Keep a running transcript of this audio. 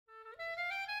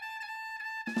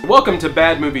Welcome to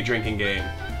Bad Movie Drinking Game,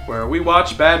 where we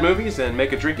watch bad movies and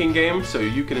make a drinking game so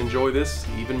you can enjoy this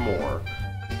even more.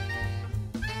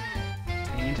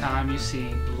 Anytime you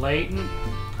see blatant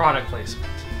product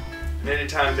placement.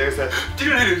 Anytime there's a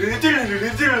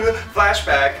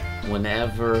flashback.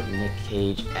 Whenever Nick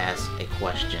Cage asks a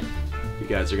question. You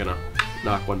guys are gonna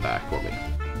knock one back for me.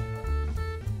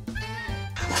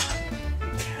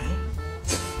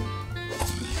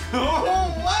 What?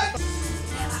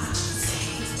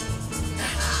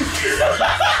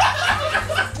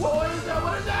 What is that?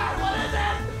 What is that? What is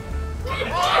that?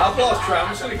 I've lost track. I'm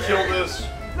just gonna kill this.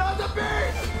 Not the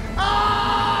beast!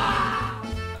 Ah!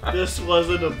 This was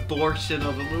an abortion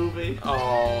of a movie.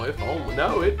 Oh, if only.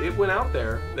 No, it went out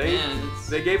there. They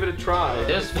gave it a try.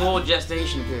 There's full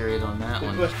gestation period on that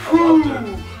one. I loved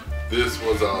it. This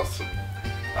was awesome.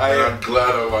 And I I'm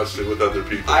glad I watched it with other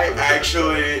people.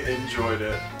 actually enjoyed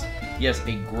it. Yes,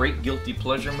 a great guilty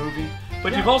pleasure movie,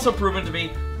 but you've also proven to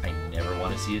me I never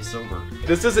want to see it sober.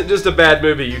 This isn't just a bad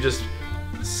movie you just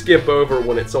skip over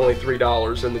when it's only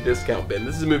 $3 in the discount bin.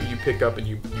 This is a movie you pick up and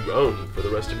you own for the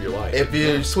rest of your life. If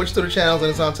you switch to the channels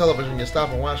and it's on television, you stop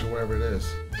and watch it wherever it is.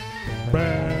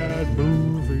 Bad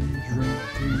movie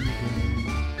drinking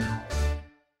game.